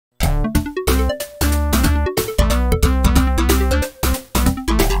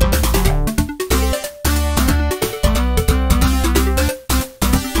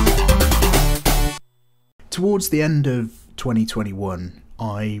Towards the end of 2021,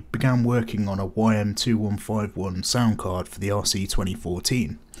 I began working on a YM2151 sound card for the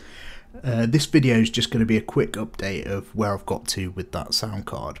RC2014. This video is just going to be a quick update of where I've got to with that sound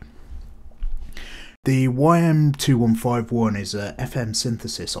card. The YM2151 is a FM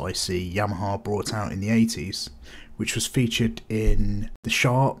synthesis IC Yamaha brought out in the 80s, which was featured in the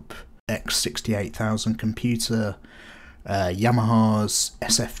Sharp X68000 computer, Yamaha's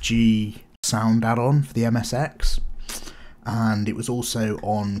SFG sound add-on for the MSX, and it was also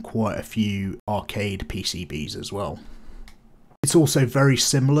on quite a few arcade PCBs as well. It's also very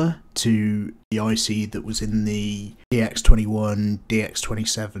similar to the IC that was in the DX21,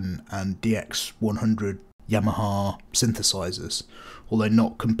 DX27 and DX100 Yamaha synthesizers, although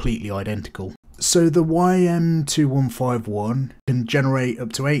not completely identical. So the YM2151 can generate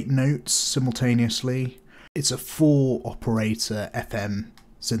up to 8 notes simultaneously. It's a 4-operator FM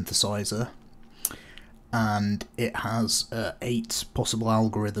synthesizer, and it has 8 possible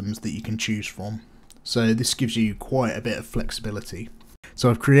algorithms that you can choose from. So this gives you quite a bit of flexibility.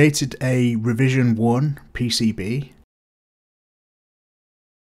 So I've created a revision 1 PCB.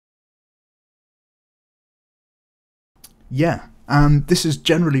 Yeah, and this has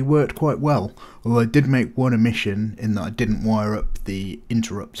generally worked quite well, although I did make one omission in that I didn't wire up the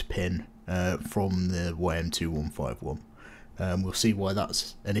interrupt pin from the YM2151. We'll see why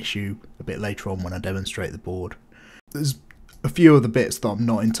that's an issue a bit later on when I demonstrate the board. There's a few other bits that I'm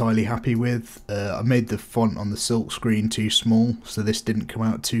not entirely happy with. I made the font on the silk screen too small, so this didn't come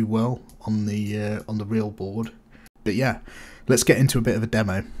out too well on the real board. But yeah, let's get into a bit of a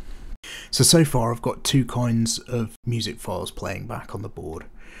demo. So far I've got 2 kinds of music files playing back on the board.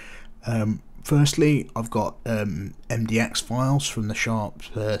 Firstly, I've got MDX files from the Sharp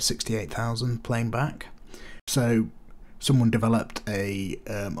 68000 playing back. So someone developed a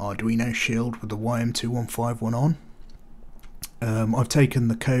Arduino shield with the YM2151 on. I've taken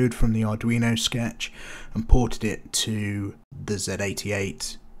the code from the Arduino sketch and ported it to the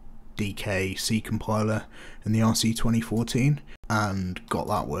Z88 DK C compiler in the RC2014 and got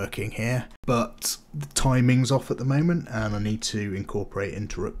that working here. But the timing's off at the moment and I need to incorporate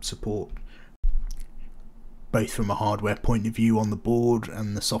interrupt support, both from a hardware point of view on the board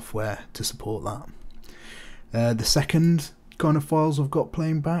and the software to support that. The second kind of files I've got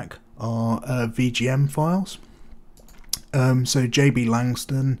playing back are VGM files. So JB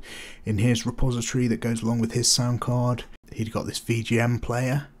Langston, in his repository that goes along with his sound card, he'd got this VGM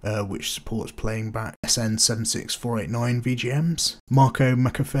player which supports playing back SN76489 VGMs. Marco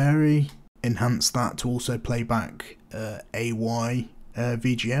Macaferi enhanced that to also play back AY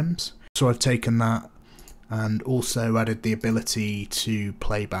VGMs. So I've taken that and also added the ability to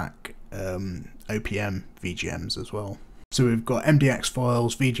play back OPM VGMs as well. So we've got MDX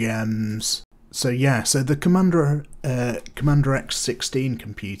files, VGMs. So yeah, so the Commander X16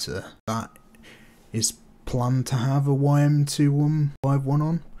 computer, that is planned to have a YM2151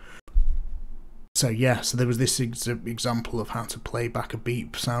 on. So yeah, so there was this example of how to play back a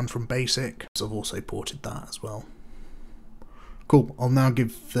beep sound from BASIC, so I've also ported that as well. Cool, I'll now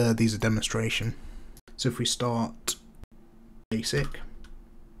give these a demonstration. So if we start BASIC,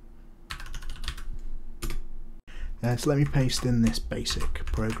 so let me paste in this BASIC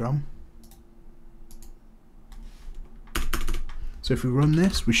program. So if we run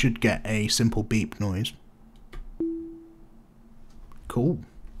this, we should get a simple beep noise. Cool.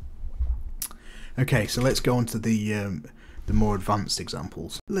 Okay, so let's go on to the more advanced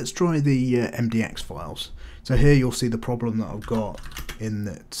examples. Let's try the MDX files. So here you'll see the problem that I've got in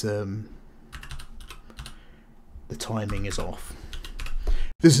that the timing is off.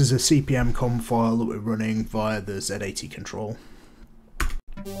 This is a CPM com file that we're running via the Z80 control.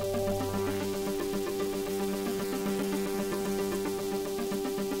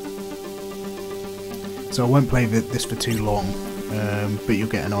 So I won't play this for too long, but you'll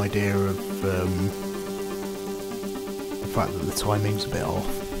get an idea of the fact that the timing's a bit off.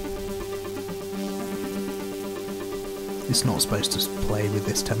 It's not supposed to play with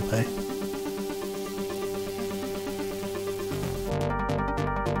this tempo.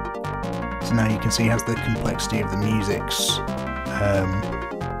 So now you can see as the complexity of the music's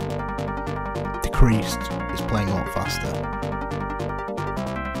decreased, it's playing a lot faster.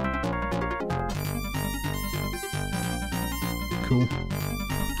 Cool.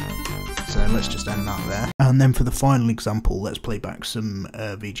 So let's just end that there. And then for the final example, let's play back some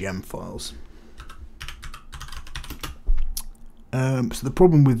VGM files. So the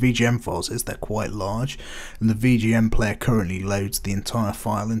problem with VGM files is they're quite large, and the VGM player currently loads the entire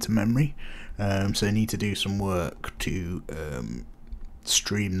file into memory. So I need to do some work to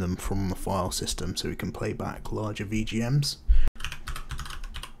stream them from the file system so we can play back larger VGMs.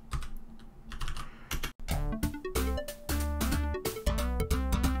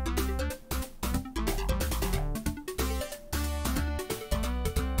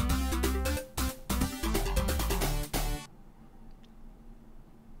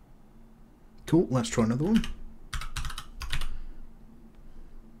 Cool, let's try another one.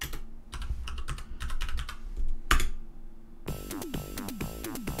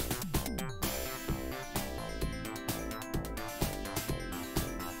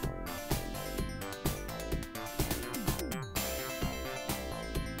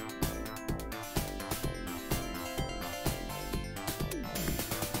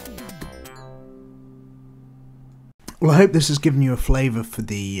 Well, I hope this has given you a flavour for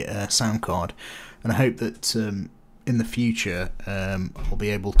the sound card, and I hope that in the future I'll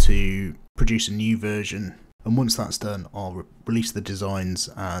be able to produce a new version, and once that's done I'll release the designs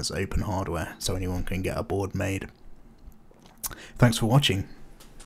as open hardware so anyone can get a board made. Thanks for watching.